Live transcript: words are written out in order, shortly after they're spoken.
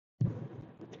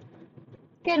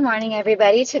Good morning,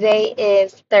 everybody. Today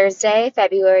is Thursday,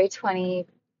 February 23rd,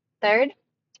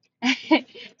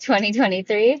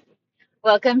 2023.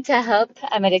 Welcome to Help.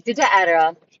 I'm Addicted to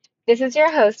Adderall. This is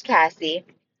your host, Cassie.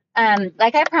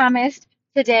 Like I promised,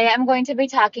 today I'm going to be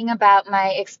talking about my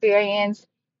experience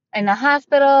in the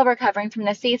hospital recovering from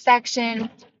the C-section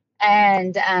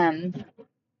and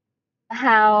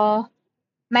how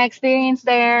my experience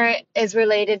there is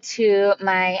related to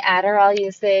my Adderall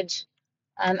usage,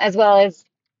 as well as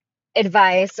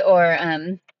advice or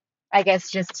I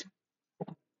guess just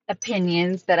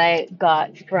opinions that I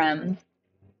got from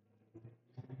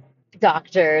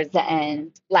doctors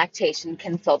and lactation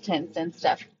consultants and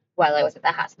stuff while I was at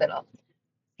the hospital.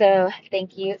 So,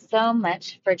 thank you so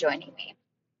much for joining me.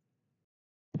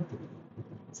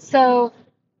 So,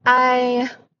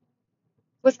 I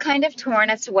was kind of torn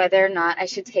as to whether or not I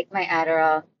should take my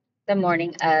Adderall the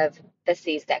morning of the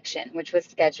C-section, which was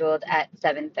scheduled at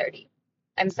 7:30.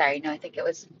 I'm sorry, no, I think it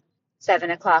was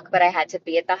 7 o'clock, but I had to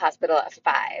be at the hospital at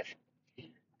 5.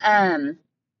 Um,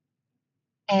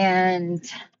 and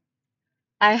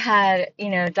I had,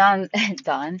 Don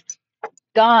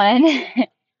gone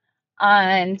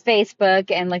on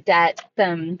Facebook and looked at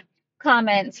some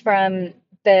comments from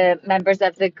the members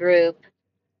of the group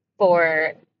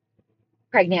for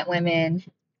pregnant women,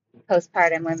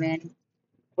 postpartum women,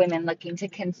 women looking to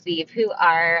conceive who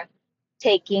are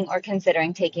taking or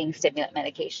considering taking stimulant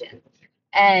medication.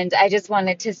 And I just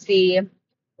wanted to see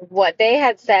what they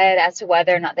had said as to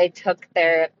whether or not they took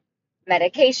their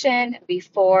medication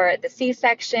before the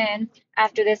C-section,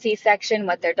 after the C-section,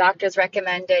 what their doctors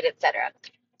recommended, etc.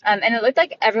 And it looked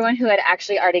like everyone who had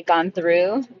actually already gone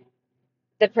through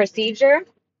the procedure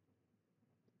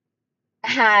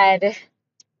had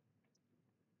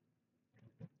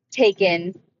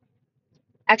taken,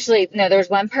 actually, no, there was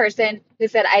one person who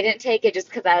said, I didn't take it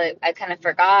just because I kind of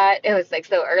forgot. It was like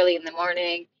so early in the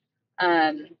morning,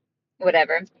 um,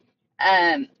 whatever.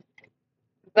 Um,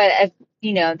 but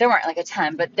there weren't like a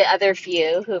ton, but the other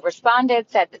few who responded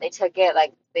said that they took it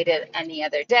like they did any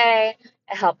other day.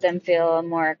 It helped them feel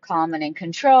more calm and in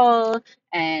control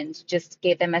and just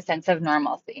gave them a sense of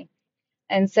normalcy.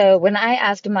 And so when I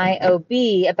asked my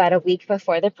OB about a week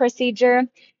before the procedure,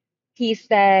 he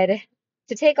said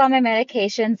to take all my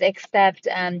medications except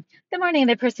the morning of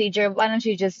the procedure, why don't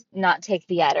you just not take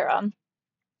the Adderall?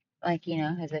 Like,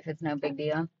 as if it's no big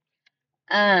deal.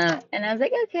 And I was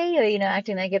like, okay,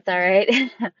 acting like it's all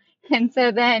right. And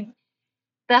so then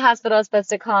the hospital was supposed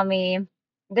to call me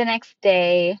the next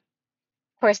day.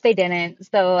 Of course, they didn't.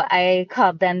 So I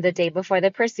called them the day before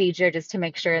the procedure just to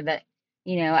make sure that,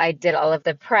 I did all of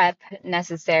the prep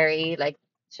necessary. Like,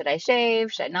 should I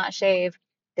shave? Should I not shave?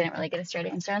 Didn't really get a straight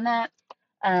answer on that.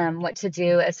 What to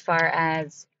do as far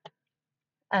as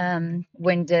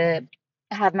when to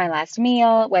have my last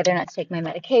meal, whether or not to take my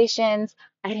medications.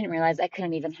 I didn't realize I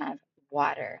couldn't even have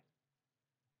water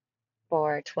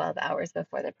for 12 hours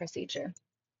before the procedure.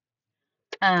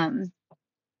 Um,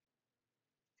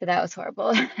 so that was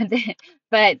horrible.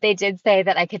 But they did say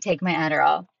that I could take my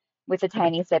Adderall with a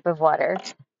tiny sip of water.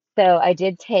 So I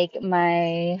did take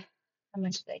how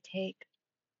much did I take?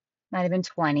 Might have been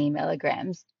 20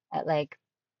 milligrams at like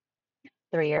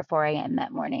 3 or 4 a.m.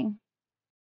 that morning.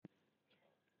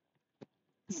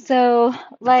 So,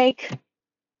 like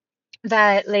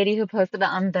that lady who posted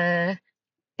on the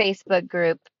Facebook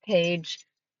group page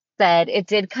said, it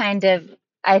did kind of,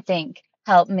 I think,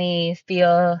 help me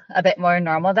feel a bit more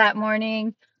normal that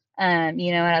morning. And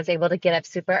I was able to get up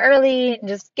super early and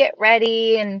just get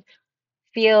ready and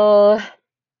feel,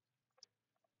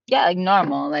 yeah, like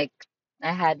normal, like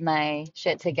I had my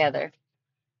shit together.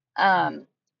 Um,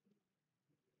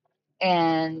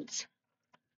 and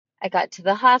I got to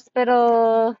the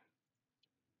hospital.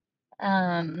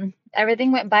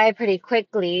 Everything went by pretty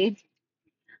quickly.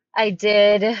 I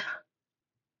did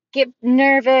get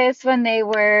nervous when they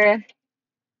were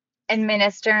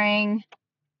administering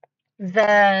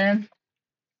the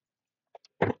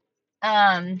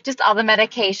just all the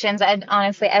medications. I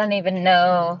don't even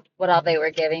know what all they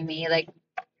were giving me. Like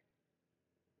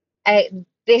I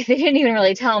they didn't even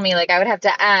really tell me. Like I would have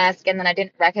to ask, and then I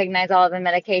didn't recognize all of the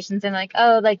medications and like,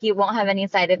 oh, like you won't have any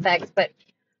side effects. But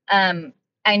um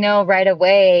I know right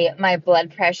away my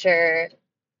blood pressure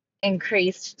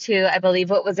increased to, I believe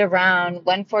what was around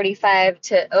 145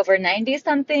 to over 90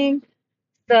 something.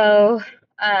 So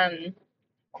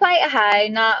quite high,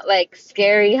 not like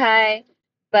scary high,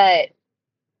 but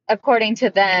according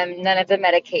to them, none of the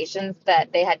medications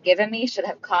that they had given me should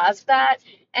have caused that.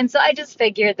 And so I just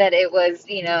figured that it was,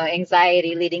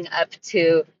 anxiety leading up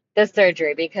to the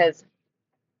surgery because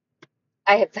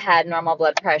I have had normal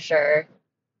blood pressure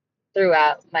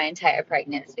throughout my entire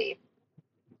pregnancy.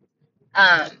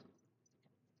 Um,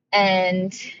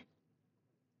 and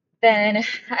then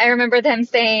I remember them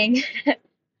saying,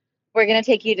 we're going to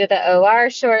take you to the OR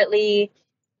shortly,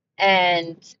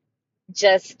 and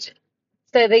just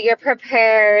so that you're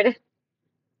prepared,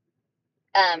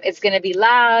 it's going to be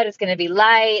loud, it's going to be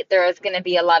light, there's going to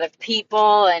be a lot of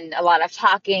people and a lot of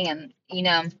talking, and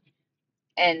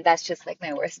and that's just like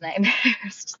my worst nightmare.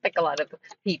 It's just like a lot of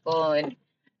people and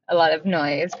a lot of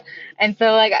noise. And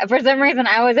so like for some reason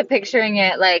I was picturing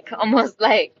it like almost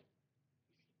like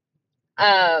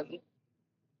um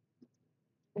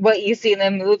what you see in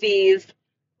the movies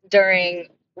during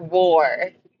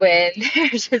war when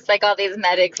there's just like all these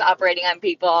medics operating on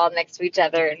people all next to each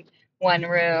other in one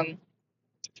room.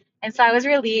 And so I was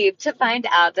relieved to find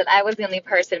out that I was the only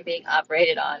person being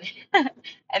operated on.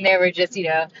 And there were just,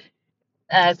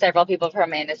 several people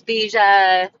from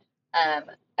anesthesia, um,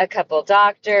 a couple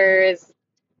doctors,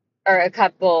 or a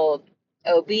couple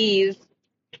OBs,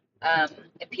 a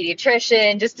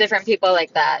pediatrician, just different people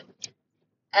like that.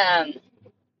 Um,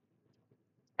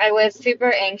 I was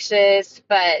super anxious,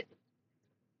 but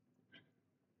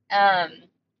um,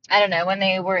 I don't know, when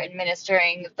they were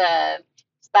administering the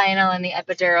spinal and the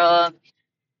epidural,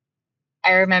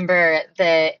 I remember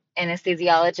the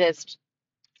anesthesiologist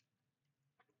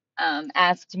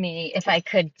asked me if I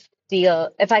could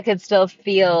still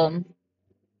feel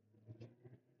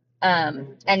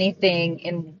anything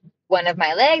in one of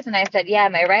my legs, and I said, yeah,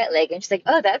 my right leg, and she's like,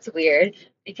 oh, that's weird,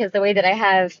 because the way that I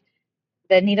have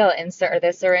the needle insert or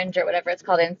the syringe or whatever it's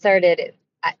called inserted,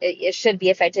 it should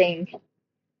be affecting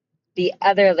the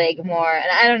other leg more, and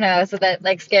I don't know, so that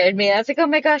like scared me. I was like, oh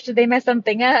my gosh, did they mess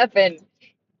something up? And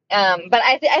but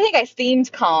I think I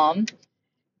seemed calm,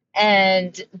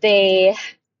 and they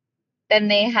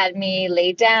had me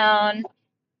lay down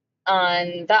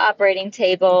on the operating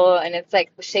table, and it's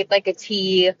like shaped like a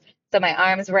T, so my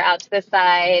arms were out to the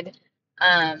side,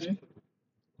 um,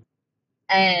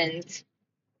 and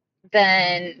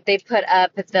then they put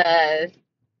up the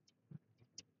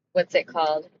what's it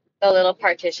called? The little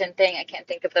partition thing. I can't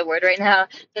think of the word right now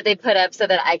that they put up so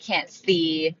that I can't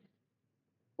see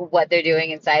what they're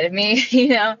doing inside of me,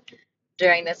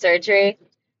 during the surgery.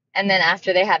 And then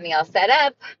after they had me all set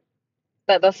up,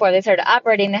 but before they started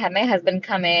operating, they had my husband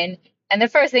come in. And the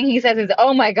first thing he says is,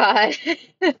 oh my God. And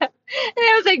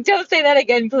I was like, don't say that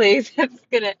again, please. It's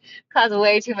gonna cause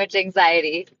way too much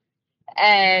anxiety.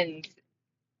 And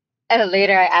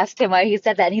later I asked him why he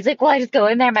said that. And he's like, well, I just go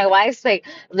in there. My wife's like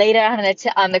laid out on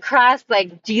on the cross,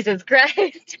 like Jesus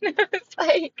Christ. And I was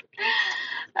like,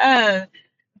 uh,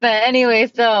 but anyway,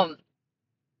 so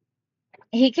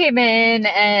he came in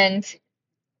and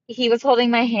he was holding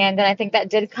my hand, and I think that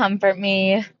did comfort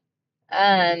me.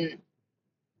 Um,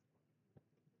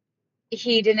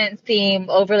 he didn't seem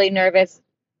overly nervous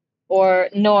or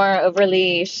nor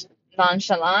overly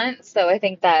nonchalant, so I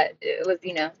think that it was,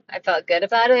 I felt good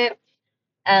about it.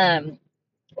 Um,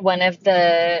 one of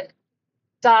the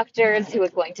doctors who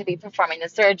was going to be performing the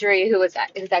surgery, who's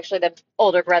actually the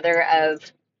older brother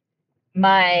of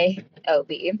my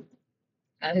OB,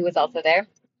 who was also there.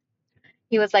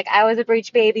 He was like, I was a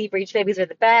breech baby. Breech babies are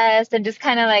the best, and just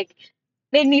kind of like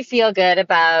made me feel good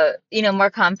about, more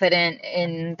confident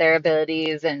in their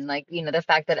abilities, and like, the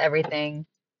fact that everything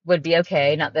would be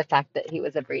okay, not the fact that he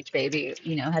was a breech baby,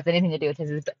 has anything to do with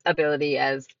his ability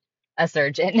as a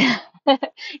surgeon.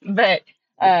 But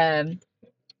um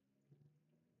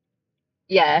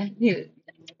yeah,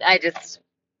 I just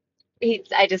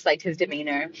I just liked his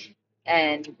demeanor,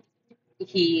 and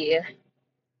he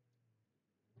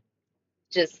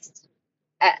just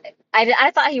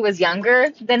I thought he was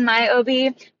younger than my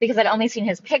OB because I'd only seen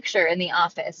his picture in the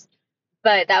office,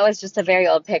 but that was just a very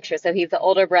old picture. So he's the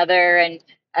older brother, and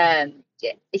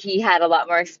he had a lot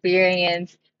more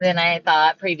experience than I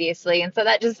thought previously, and so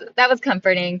that was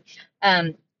comforting.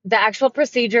 The actual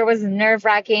procedure was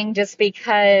nerve-wracking just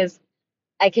because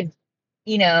I could,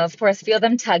 of course, feel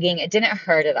them tugging. It didn't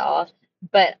hurt at all,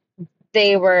 but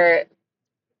they were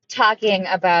talking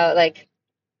about like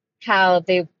how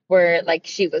they were like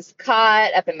she was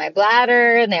caught up in my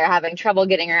bladder and they were having trouble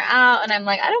getting her out, and I'm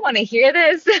like, I don't want to hear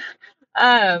this.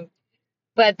 Um,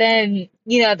 but then,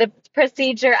 the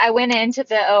procedure, I went into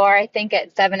the OR, I think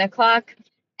at 7 o'clock,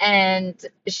 and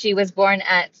she was born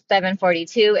at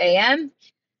 7:42 a.m.,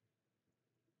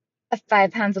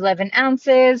 5 pounds, 11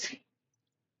 ounces.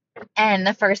 And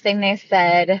the first thing they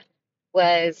said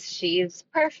was, she's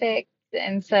perfect.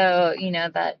 And so,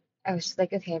 that I was just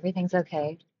like, okay, everything's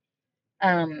okay.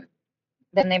 Um,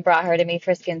 then they brought her to me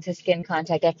for skin to skin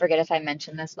contact. I forget if I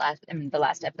mentioned this in the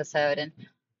last episode.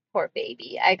 Poor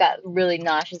baby. I got really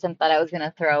nauseous and thought I was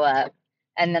gonna throw up.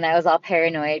 And then I was all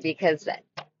paranoid because,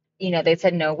 they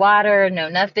said no water, no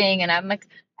nothing. And I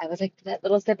was like, that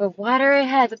little sip of water I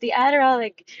had with the Adderall,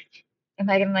 like, am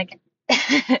I gonna like,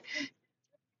 am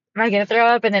I gonna throw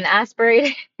up and then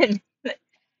aspirate? And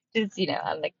just,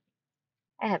 I'm like,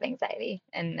 I have anxiety.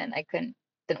 And then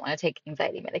didn't want to take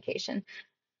anxiety medication,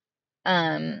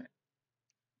 um,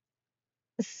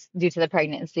 due to the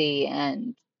pregnancy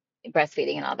and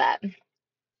breastfeeding and all that.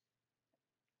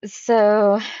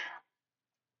 So,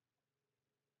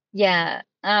 yeah,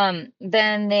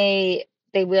 then they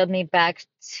wheeled me back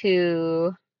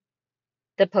to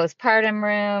the postpartum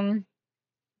room,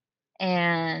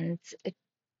 and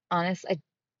honest, I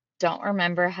don't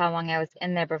remember how long I was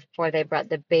in there before they brought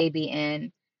the baby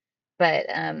in, but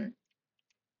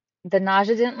the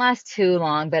nausea didn't last too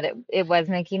long, but it was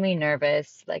making me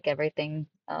nervous, like everything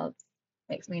else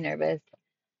makes me nervous.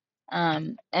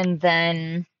 And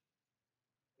then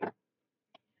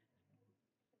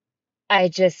I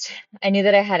just I knew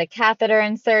that I had a catheter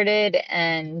inserted,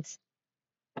 and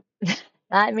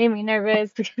that made me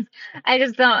nervous because I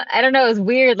don't know, it was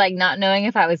weird, like not knowing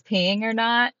if I was peeing or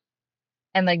not,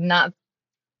 and like not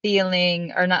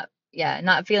feeling or not yeah,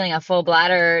 not feeling a full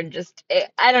bladder, and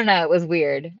I don't know, it was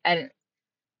weird. I didn't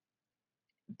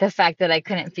The fact that I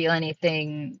couldn't feel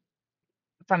anything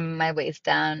from my waist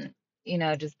down,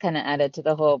 just kind of added to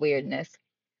the whole weirdness.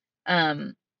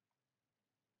 Um,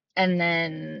 and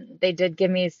then they did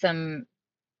give me some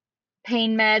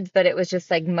pain meds, but it was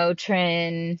just like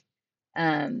Motrin.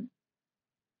 Um,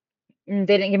 they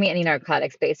didn't give me any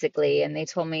narcotics basically, and they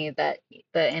told me that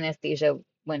the anesthesia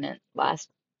wouldn't last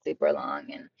super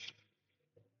long, and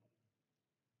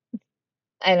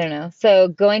I don't know. So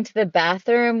going to the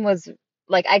bathroom was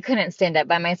like I couldn't stand up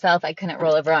by myself. I couldn't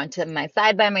roll over onto my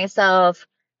side by myself.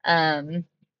 Um,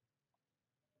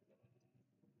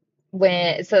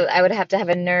 so I would have to have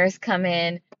a nurse come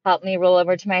in, help me roll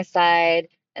over to my side,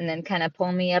 and then kind of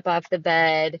pull me up off the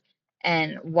bed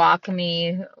and walk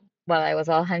me while I was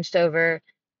all hunched over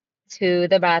to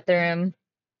the bathroom.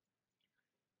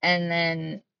 And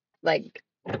then, like,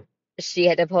 she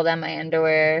had to pull down my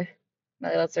underwear, my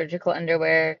little surgical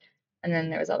underwear. And then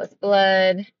there was all this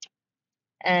blood.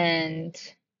 And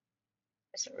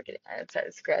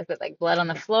it's gross, but like blood on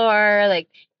the floor. Like,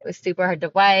 it was super hard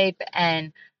to wipe.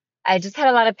 And I just had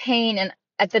a lot of pain. And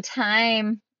at the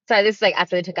time, sorry, this is like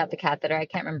after they took out the catheter. I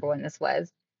can't remember when this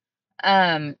was.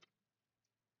 Um,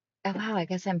 oh wow, I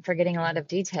guess I'm forgetting a lot of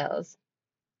details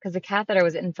because the catheter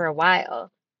was in for a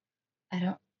while. I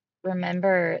don't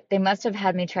remember. They must have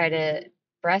had me try to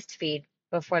breastfeed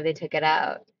before they took it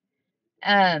out.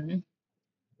 Um,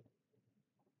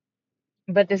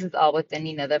 but this is all within,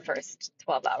 the first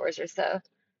 12 hours or so.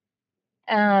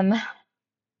 Um,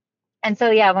 and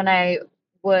so yeah, when I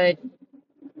would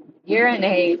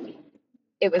urinate,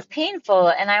 it was painful,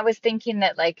 and I was thinking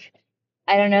that like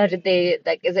I don't know, did they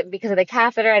like is it because of the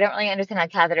catheter? I don't really understand how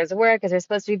catheters work. Is there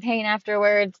supposed to be pain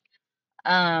afterwards?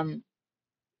 Um,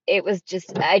 it was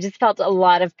just I just felt a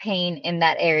lot of pain in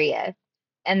that area.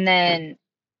 And then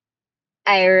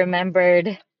I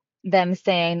remembered them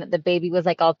saying that the baby was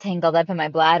like all tangled up in my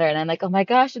bladder, and I'm like, oh my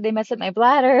gosh, did they mess up my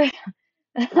bladder?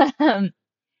 Um,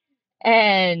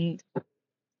 and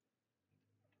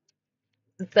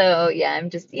so yeah, I'm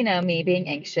just, me being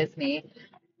anxious, me.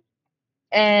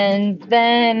 And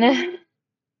then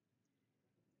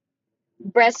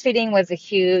breastfeeding was a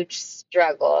huge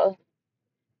struggle.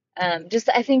 Just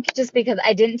I think just because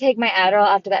I didn't take my Adderall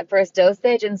after that first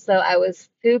dosage, and so I was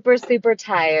super, super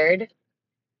tired.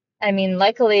 I mean,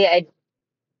 luckily I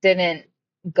didn't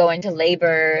go into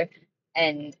labor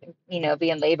and, be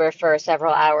in labor for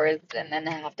several hours and then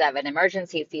have to have an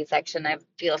emergency C-section. I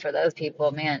feel for those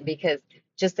people, man, because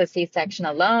just the C-section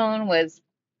alone was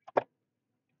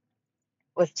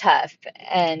tough.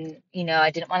 And,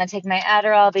 I didn't want to take my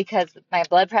Adderall because my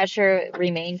blood pressure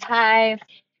remained high.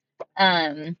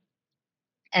 Um,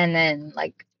 And then,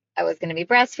 like, I was going to be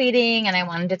breastfeeding and I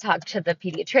wanted to talk to the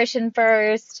pediatrician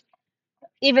first,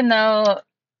 even though,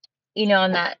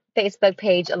 on that Facebook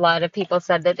page, a lot of people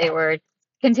said that they were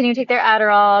continuing to take their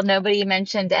Adderall. Nobody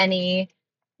mentioned any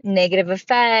negative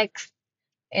effects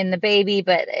in the baby,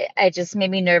 but it just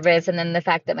made me nervous. And then the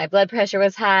fact that my blood pressure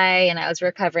was high and I was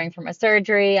recovering from a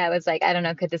surgery, I was like, I don't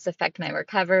know, could this affect my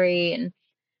recovery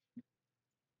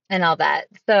and all that.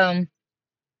 So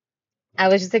I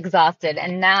was just exhausted.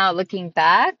 And now looking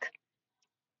back,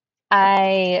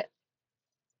 I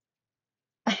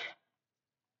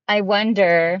I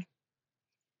wonder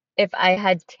if I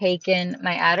had taken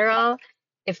my Adderall,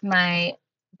 if my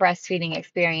breastfeeding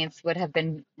experience would have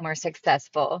been more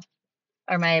successful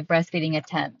or my breastfeeding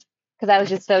attempt because I was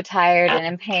just so tired and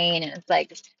in pain. And it's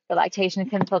like the lactation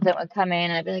consultant would come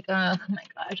in and I'd be like, oh my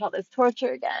gosh, all this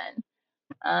torture again.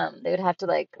 They would have to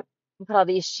like put all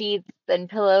these sheets and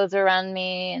pillows around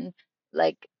me and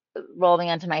like roll me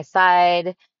onto my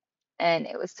side. And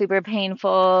it was super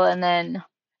painful. And then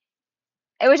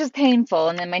it was just painful.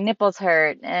 And then my nipples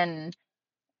hurt. And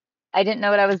I didn't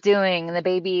know what I was doing. And the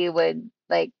baby would,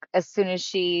 like, as soon as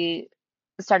she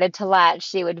started to latch,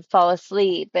 she would fall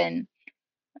asleep. And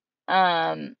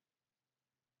um,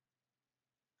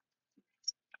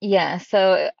 yeah,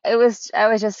 so I was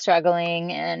just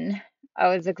struggling and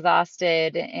I was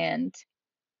exhausted. And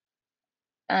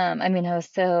I mean, I was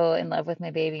so in love with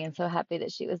my baby and so happy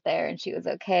that she was there and she was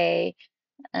okay.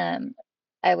 Um,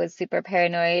 I was super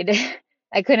paranoid.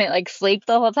 I couldn't like sleep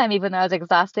the whole time, even though I was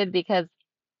exhausted because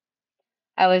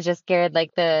I was just scared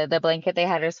like the blanket they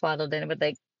had her swaddled in would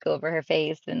like go over her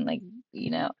face and like,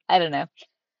 I don't know.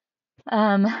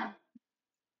 Um,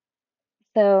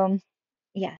 so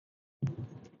yeah.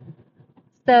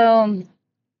 So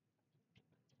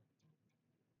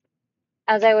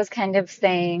as I was kind of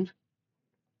saying,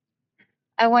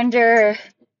 I wonder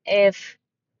if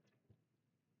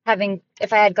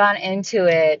if I had gone into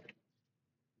it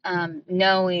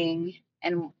knowing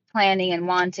and planning and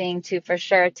wanting to for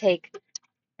sure take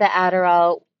the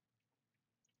Adderall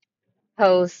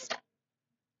post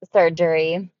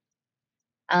surgery,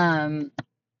 and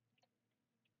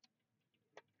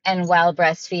while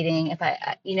breastfeeding, if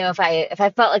I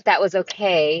felt like that was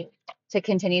okay to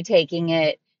continue taking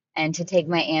it and to take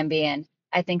my Ambien,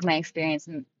 I think my experience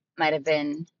might have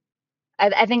been,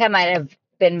 I think I might have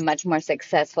been much more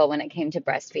successful when it came to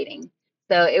breastfeeding.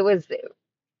 So it was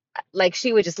like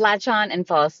she would just latch on and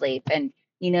fall asleep. And,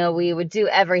 we would do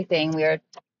everything. We were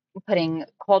putting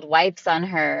cold wipes on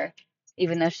her,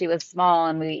 even though she was small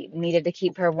and we needed to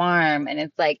keep her warm. And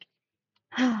it's like,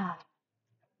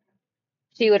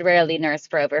 she would rarely nurse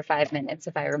for over 5 minutes,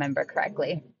 if I remember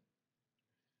correctly.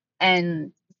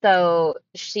 And so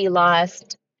she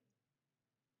lost,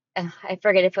 I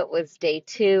forget if it was day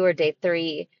 2 or day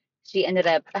 3, she ended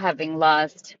up having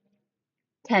lost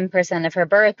 10% of her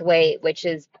birth weight, which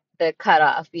is the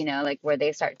cutoff, like where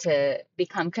they start to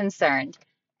become concerned.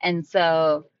 And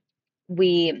so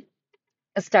we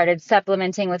started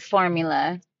supplementing with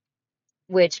formula,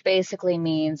 which basically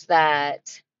means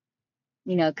that,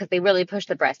 because they really push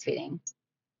the breastfeeding.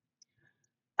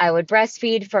 I would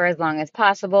breastfeed for as long as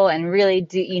possible and really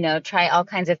do, try all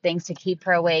kinds of things to keep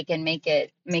her awake and make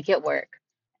it work.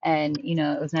 And,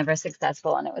 it was never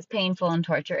successful and it was painful and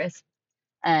torturous.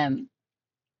 Um,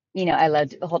 I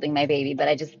loved holding my baby, but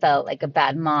I just felt like a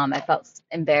bad mom. I felt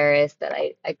embarrassed that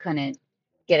I couldn't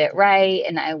get it right.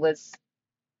 And it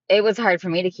was hard for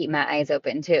me to keep my eyes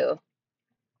open too.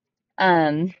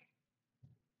 Um,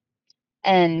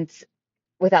 and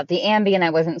without the Ambien, I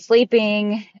wasn't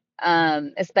sleeping,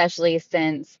 especially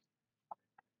since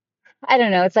I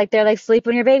don't know. It's like they're like sleep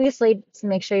when your baby sleeps.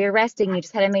 Make sure you're resting. You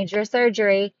just had a major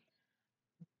surgery.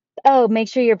 Oh, make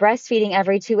sure you're breastfeeding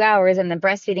every 2 hours. And the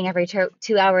breastfeeding every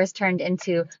 2 hours turned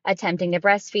into attempting to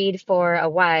breastfeed for a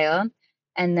while.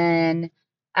 And then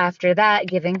after that,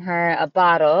 giving her a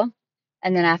bottle.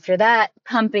 And then after that,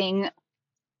 pumping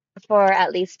for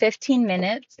at least 15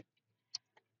 minutes.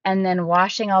 And then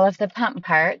washing all of the pump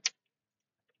parts.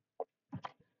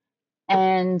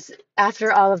 And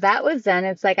after all of that was done,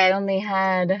 it's like I only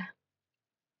had,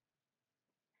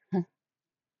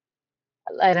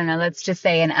 I don't know, let's just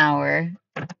say an hour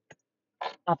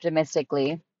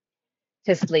optimistically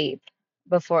to sleep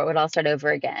before it would all start over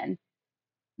again.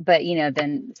 But,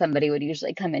 then somebody would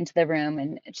usually come into the room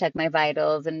and check my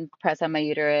vitals and press on my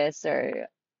uterus, or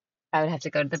I would have to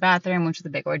go to the bathroom, which was a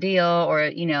big ordeal, or,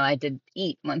 I did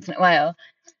eat once in a while.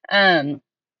 Um,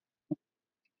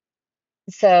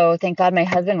 so thank God my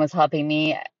husband was helping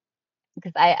me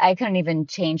because I couldn't even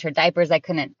change her diapers. I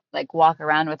couldn't like walk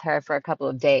around with her for a couple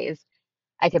of days.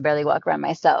 I could barely walk around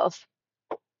myself.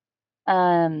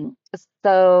 Um,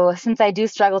 so since I do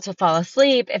struggle to fall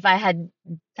asleep, if I had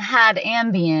had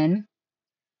Ambien,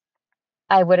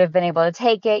 I would have been able to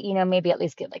take it, maybe at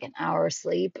least get like an hour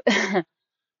sleep.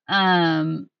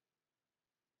 Um,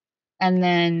 and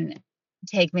then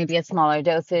take maybe a smaller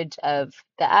dosage of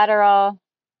the Adderall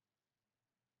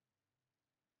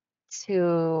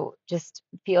to just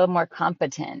feel more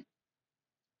competent.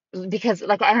 Because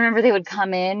like I remember they would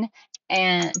come in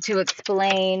and to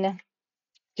explain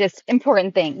just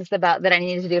important things about that I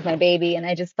needed to do with my baby, and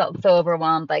I just felt so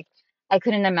overwhelmed. Like I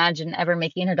couldn't imagine ever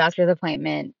making a doctor's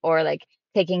appointment or like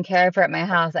taking care of her at my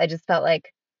house. I just felt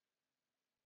like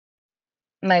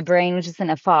my brain was just in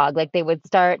a fog. Like they would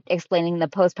start explaining the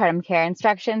postpartum care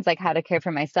instructions, like how to care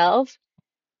for myself,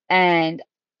 and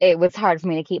it was hard for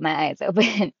me to keep my eyes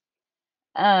open.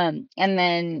 And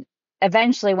then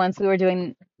eventually, once we were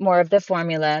doing more of the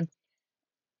formula,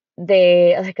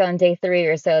 they, like on day 3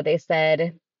 or so, they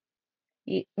said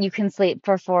you can sleep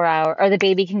for 4 hours, or the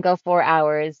baby can go 4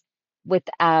 hours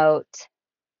without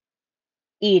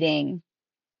eating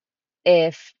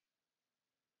if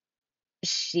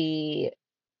she,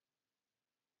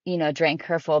 drank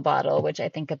her full bottle, which I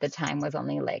think at the time was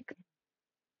only like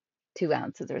 2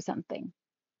 ounces or something.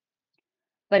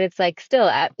 But it's like still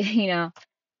at,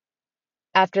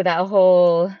 after that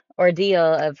whole ordeal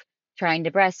of trying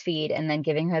to breastfeed and then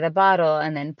giving her the bottle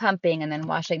and then pumping and then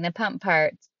washing the pump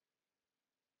parts,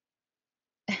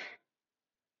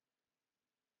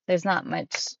 there's not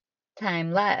much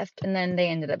time left. And then they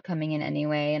ended up coming in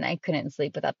anyway, and I couldn't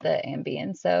sleep without the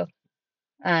Ambien. So,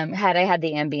 had I had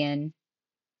the Ambien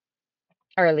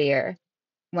earlier,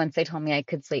 once they told me I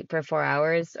could sleep for 4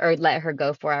 hours or let her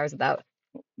go 4 hours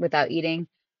without eating,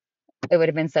 it would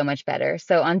have been so much better.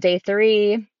 So on day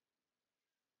 3,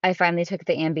 I finally took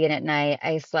the Ambien at night.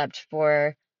 I slept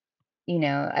for,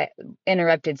 I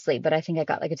interrupted sleep, but I think I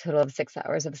got like a total of 6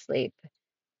 hours of sleep.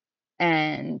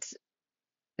 And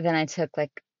then I took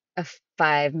like a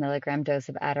 5 milligram dose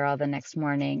of Adderall the next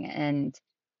morning, and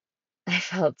I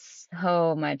felt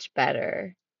so much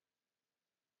better.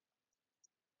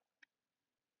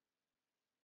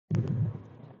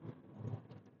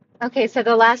 Okay, so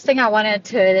the last thing I wanted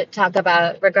to talk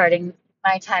about regarding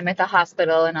my time at the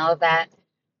hospital and all of that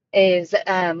is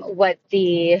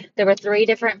there were 3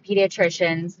 different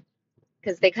pediatricians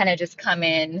because they kind of just come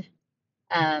in.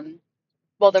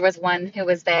 Well, there was one who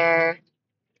was there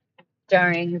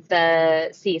during the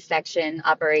C-section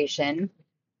operation,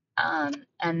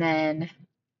 and then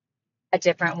a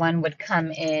different one would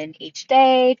come in each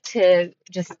day to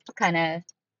just kind of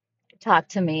talk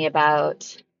to me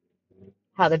about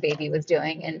how the baby was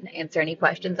doing and answer any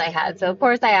questions I had. So, of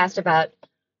course, I asked about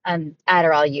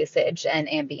Adderall usage and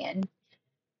Ambien.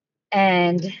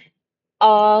 And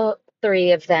all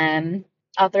 3 of them,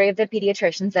 all 3 of the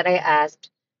pediatricians that I asked,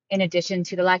 in addition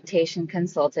to the lactation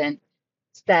consultant,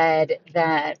 said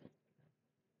they,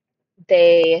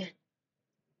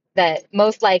 that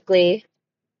most likely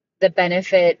the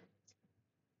benefit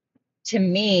to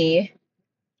me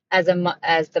as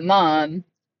the mom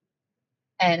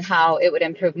and how it would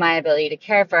improve my ability to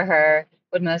care for her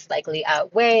would most likely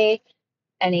outweigh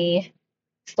any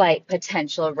slight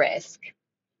potential risk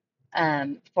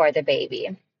for the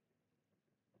baby.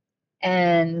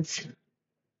 And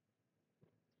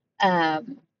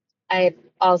um, I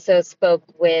also spoke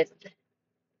with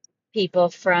people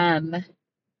from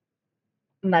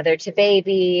Mother to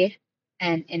Baby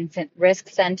and Infant Risk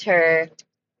Center,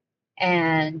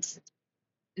 and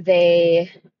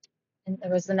they, and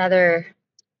there was another,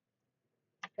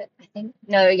 I think,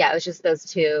 no, yeah, it was just those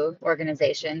 2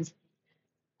 organizations,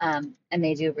 and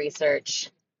they do research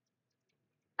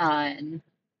on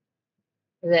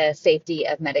the safety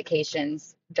of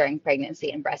medications during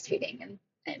pregnancy and breastfeeding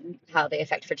and how they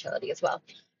affect fertility as well.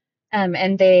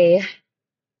 And they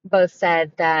both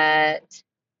said that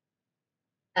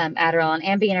Adderall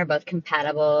and Ambien are both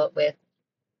compatible with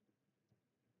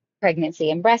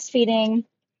pregnancy and breastfeeding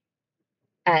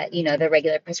at, the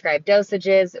regular prescribed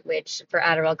dosages, which for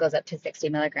Adderall goes up to 60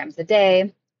 milligrams a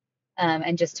day.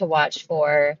 And just to watch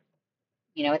for,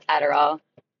 with Adderall,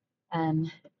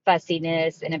 um,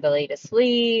 fussiness, inability to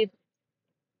sleep,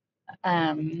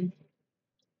 um,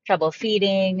 trouble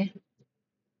feeding,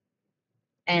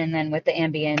 and then with the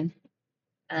Ambien,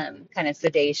 kind of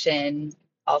sedation,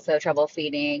 also trouble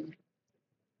feeding,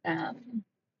 um,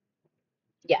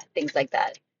 yeah, things like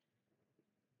that.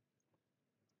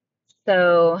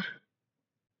 So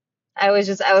I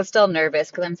was still nervous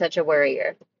because I'm such a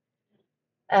worrier.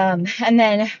 And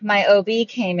then my OB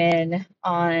came in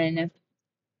on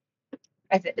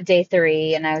day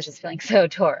 3, and I was just feeling so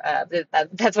tore up.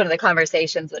 That's one of the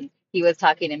conversations when he was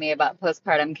talking to me about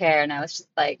postpartum care, and I was just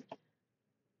like,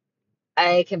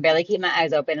 I can barely keep my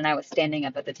eyes open, and I was standing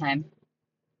up at the time.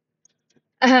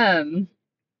 Um,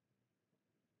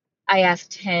 I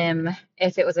asked him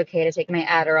if it was okay to take my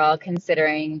Adderall,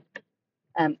 considering,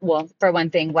 well, for one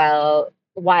thing, while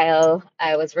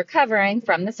I was recovering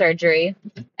from the surgery,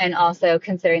 and also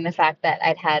considering the fact that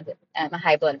I'd had a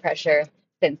high blood pressure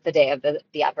since the day of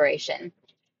the operation.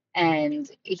 And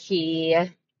he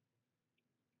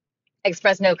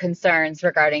expressed no concerns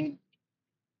regarding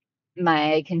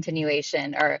my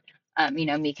continuation or,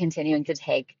 me continuing to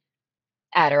take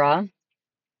Adderall.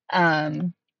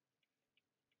 Um,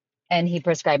 and he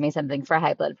prescribed me something for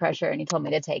high blood pressure, and he told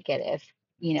me to take it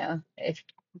if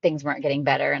things weren't getting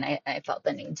better, and I felt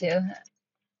the need to.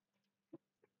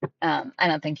 I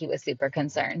don't think he was super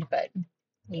concerned, but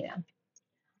you know.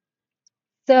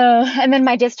 So, and then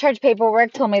my discharge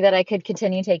paperwork told me that I could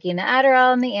continue taking the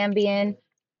Adderall and the Ambien.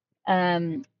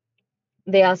 Um,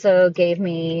 they also gave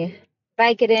me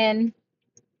Vicodin,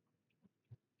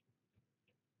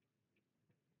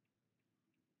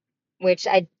 which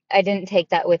I didn't take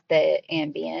that with the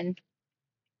Ambien.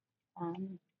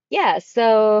 Yeah,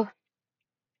 so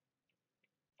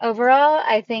overall,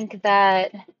 I think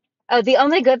that the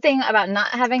only good thing about not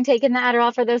having taken the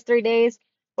Adderall for those 3 days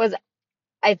was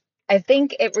I I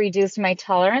think it reduced my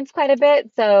tolerance quite a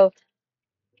bit. So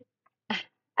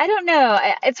I don't know.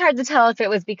 It's hard to tell if it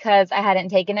was because I hadn't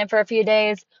taken it for a few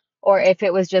days or if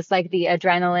it was just like the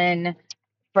adrenaline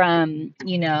from,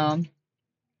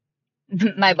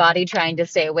 my body trying to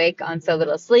stay awake on so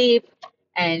little sleep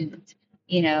and,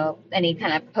 any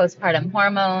kind of postpartum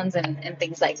hormones and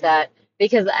things like that.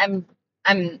 Because I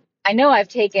know I've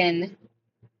taken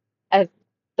a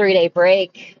 3-day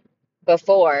break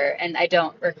before and I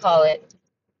don't recall it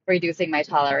reducing my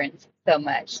tolerance so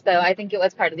much. So I think it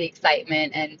was part of the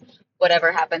excitement and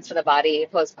whatever happens to the body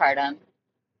postpartum.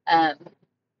 Um,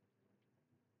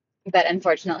 but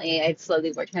unfortunately, I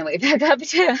slowly worked my way back up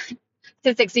to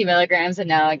 60 milligrams, and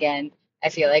now again, I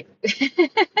feel like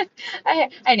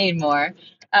I need more.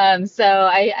 So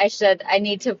I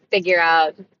need to figure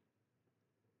out.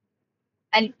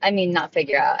 I mean, not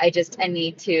figure out. I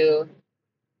need to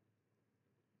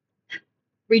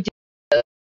reduce.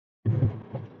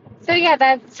 So yeah,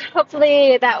 that's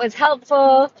hopefully that was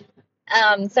helpful.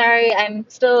 Sorry, I'm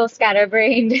still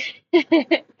scatterbrained.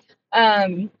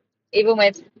 Um, even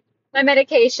with my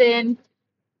medication,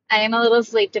 I am a little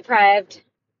sleep deprived.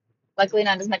 Luckily,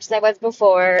 not as much as I was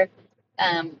before.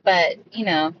 But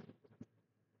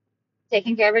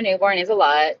taking care of a newborn is a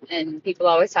lot, and people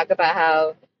always talk about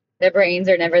how their brains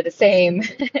are never the same,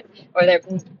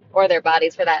 or their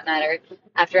bodies for that matter,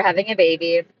 after having a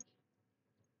baby.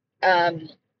 Um,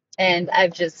 and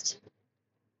I've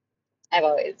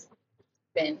always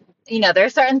been, there are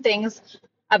certain things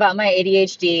about my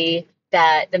ADHD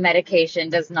that the medication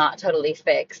does not totally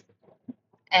fix.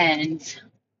 And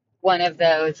one of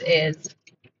those is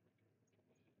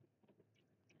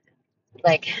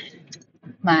like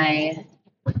my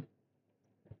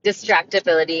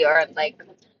distractibility, or like,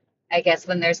 I guess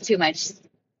when there are too many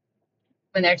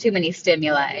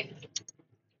stimuli,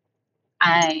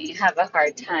 I have a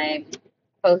hard time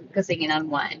focusing in on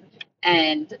one.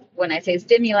 And when I say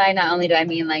stimuli, not only do I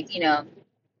mean like,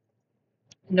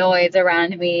 noise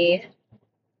around me,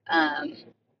 um,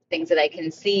 things that I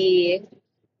can see,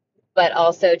 but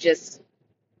also just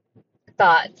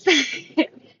thoughts.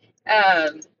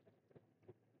 um,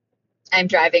 I'm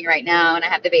driving right now and I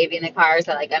have the baby in the car,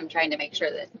 so like I'm trying to make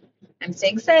sure that I'm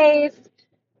staying safe.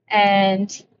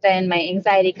 And then my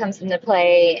anxiety comes into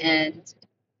play and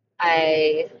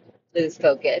I lose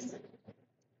focus.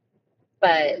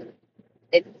 But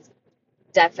it's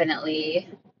definitely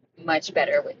much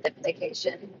better with the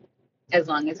medication as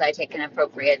long as I take an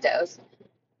appropriate dose.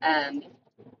 Um,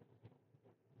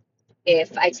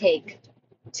 if I take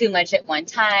too much at one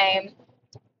time,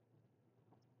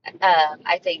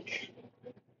 I think,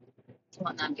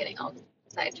 well, now I'm getting all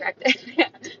sidetracked.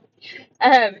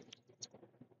 um,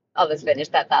 I'll just finish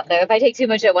that thought though. If I take too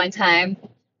much at one time,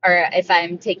 or if I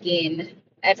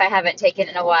haven't taken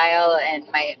in a while and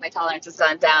my tolerance has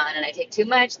gone down and I take too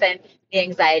much, then the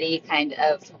anxiety kind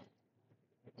of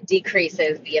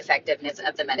decreases the effectiveness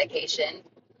of the medication,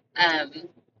 um,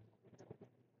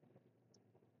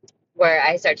 where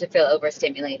I start to feel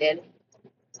overstimulated.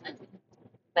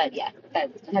 But yeah,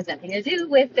 that has nothing to do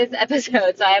with this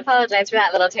episode, so I apologize for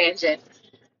that little tangent.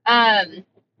 Um,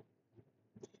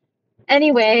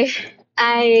 anyway,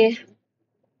 I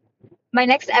my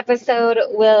next episode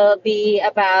will be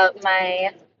about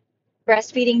my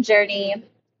breastfeeding journey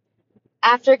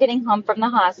after getting home from the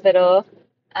hospital,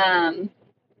 um,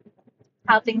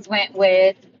 how things went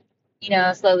with,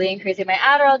 slowly increasing my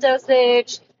Adderall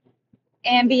dosage,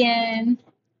 Ambien,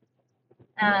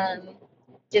 um,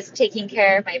 just taking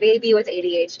care of my baby with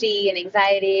ADHD and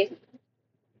anxiety,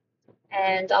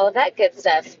 and all of that good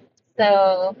stuff.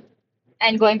 So,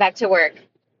 and going back to work.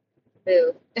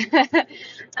 Boo.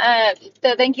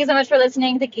 So thank you so much for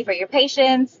listening. Thank you for your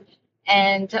patience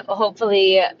and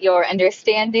hopefully your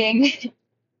understanding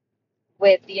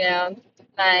with,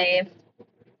 my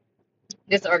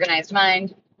disorganized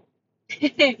mind.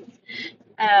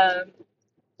 um,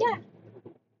 yeah,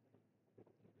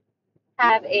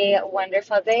 have a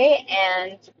wonderful day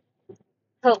and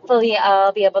hopefully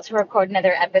I'll be able to record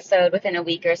another episode within a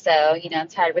week or so. You know,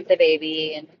 it's hard with the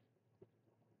baby and,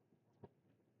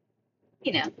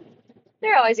 you know,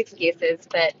 there are always excuses,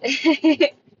 but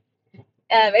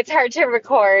it's hard to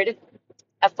record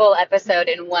a full episode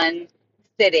in one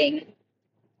sitting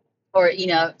or, you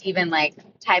know, even like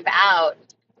type out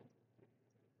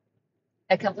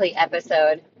a complete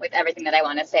episode with everything that I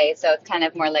want to say. So it's kind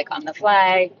of more like on the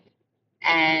fly.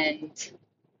 And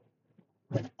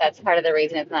that's part of the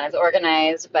reason it's not as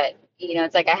organized. But, you know,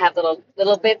 it's like I have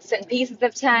little bits and pieces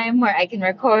of time where I can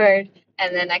record.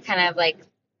 And then I kind of like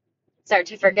start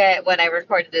to forget what I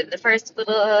recorded in the first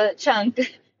little chunk.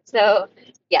 So,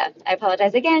 yeah, I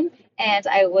apologize again, and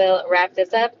I will wrap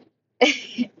this up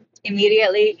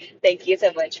immediately. Thank you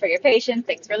so much for your patience.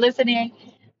 Thanks for listening.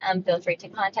 Feel free to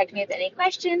contact me with any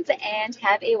questions, and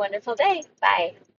have a wonderful day. Bye.